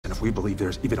If we believe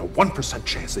there's even a 1%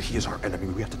 chance that he is our enemy,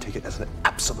 we have to take it as an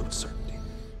absolute certainty.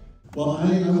 Well,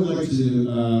 I would like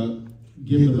to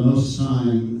give the most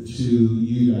time to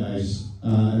you guys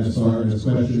as far as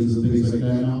questions and things like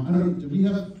that. Now, do we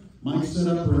have mics set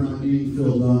up, or am I being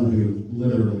filled on to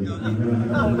literally?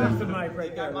 No, that's the mic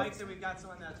right there. We've got mics and we've got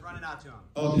someone that's running out to them.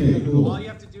 Okay, cool. All you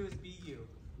have to do is be you.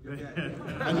 You're good.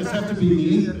 I just have to be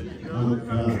me? Oh,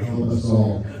 God, help us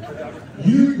all.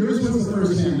 Yours was the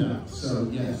first handout, so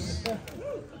yes.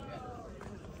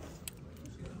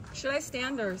 Should I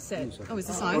stand or sit? Oh, is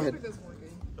this on?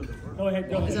 Go ahead.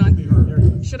 Go is it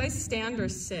on? Should I stand or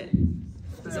sit?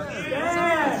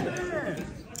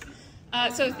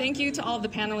 So thank you to all of the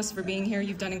panelists for being here.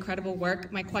 You've done incredible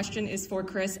work. My question is for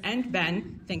Chris and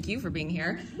Ben. Thank you for being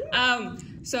here.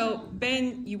 So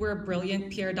Ben, you were a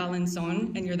brilliant Pierre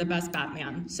d'Alençon, and you're the best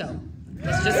Batman. So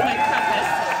that's just my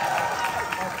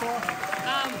preface.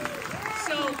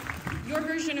 So your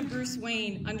version of Bruce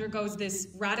Wayne undergoes this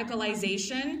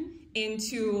radicalization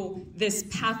into this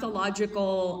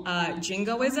pathological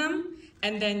jingoism,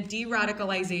 and then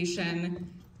de-radicalization,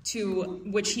 to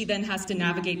which he then has to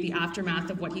navigate the aftermath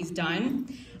of what he's done.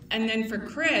 And then for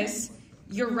Chris,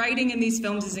 your writing in these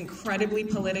films is incredibly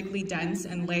politically dense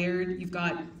and layered. You've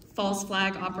got false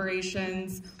flag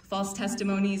operations, false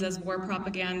testimonies as war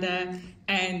propaganda,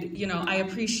 and I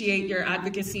appreciate your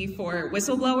advocacy for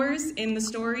whistleblowers in the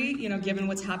story, given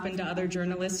what's happened to other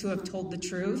journalists who have told the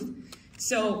truth.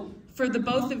 So for the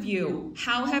both of you,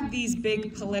 how have these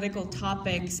big political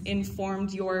topics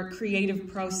informed your creative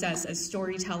process as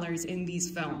storytellers in these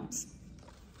films?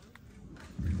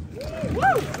 Woo!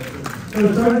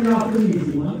 So starting off with the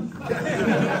easy one.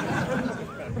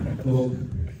 Well,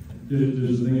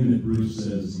 there's a thing that Bruce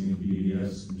says in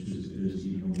BvS, which is there's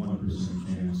even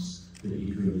 1% chance that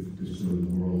he could destroy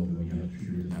the world, and we have to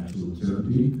treat it with absolute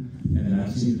certainty. And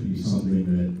that seems to be something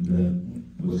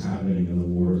that was happening in the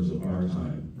wars of our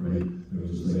time, right? There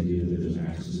was this idea that there's an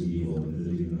axis of evil, and that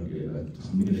there's even a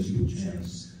minuscule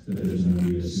chance that there's going to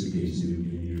be a suitcase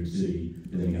nuke in New York City,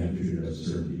 and then you have to treat it as a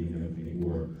certainty in a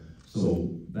war. So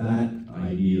that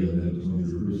idea that was going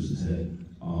through Bruce's head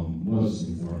was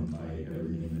informed by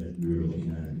everything that we were looking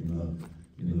at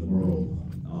in the world.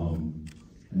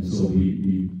 And so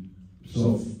we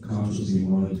self-consciously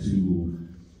wanted to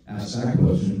ask that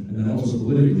question, and then also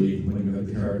politically, when you have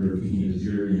the character of King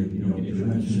Azurian,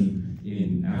 intervention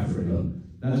in Africa,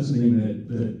 that's something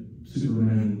that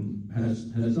Superman has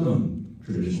done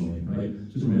traditionally, right?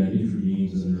 Superman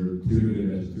intervenes, and there are two good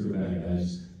guys, two bad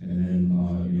guys, and then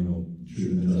shoot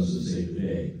them justice to save the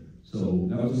day. So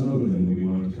that was another thing that we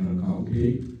wanted to kind of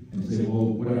complicate and say, well,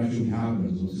 what actually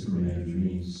happens when Superman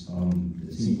intervenes?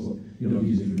 It seems like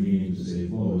he's intervening to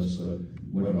save Lois, but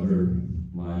what other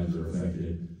lives are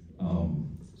affected?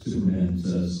 Superman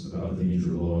says about the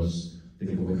nature of Lois,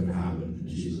 think of what could have happened, and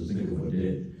she says, think of what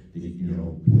did,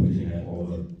 pointing at all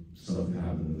the stuff that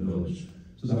happened in the village.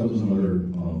 So that was another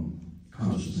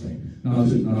conscious thing. Not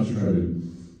to try to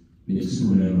make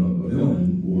Superman a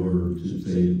villain, or to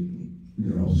say,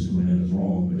 Superman is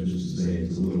wrong, but just to say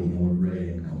it's a little more gray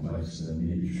and complex than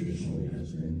maybe traditionally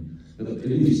has been, at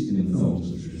least in the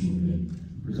films it's traditionally been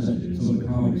presented. In some of the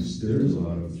comics, there is a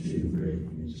lot of shade of gray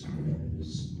in Superman in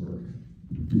his work.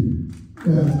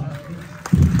 Yeah.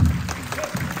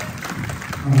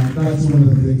 That's one of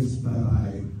the things that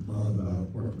I love about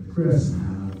working with Chris and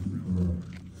have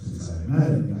since I met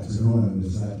him and got to know him,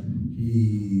 is that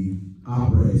he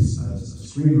operates as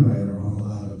a screenwriter on a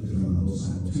lot of different levels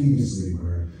simultaneously,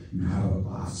 where you have a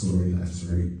plot story that's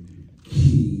very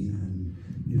key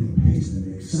and pace that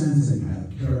makes sense, and you have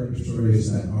character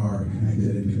stories that are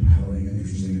connected and compelling and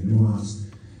interesting and nuanced,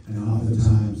 and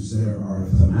oftentimes there are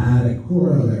thematic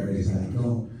corollaries that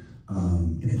don't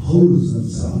impose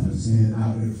themselves and stand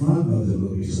out in front of the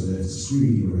movie so that it's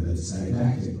discreet or that it's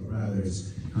didactic, but rather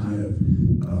it's kind of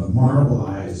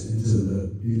marbleized into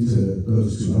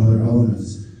those two other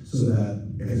elements, so that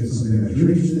if it's something that you're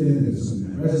interested in, if it's something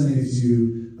that resonates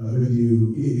with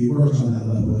you, it works on that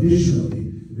level.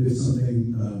 Additionally, if it's something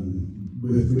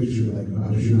with which you're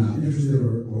about which you're not interested,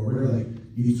 or where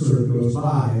you sort of goes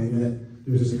by, and yet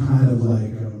there's a kind of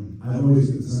I always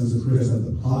get the sense of Chris that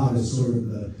the plot is sort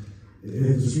of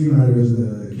if the screenwriter is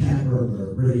the cat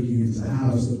burglar breaking into the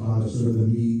house, the plot is sort of the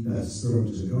meat that's thrown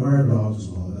to the guard dogs,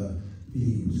 while the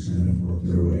thieves kind of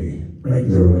break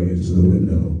their way into the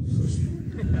window, so to speak.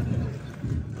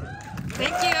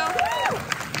 Thank you.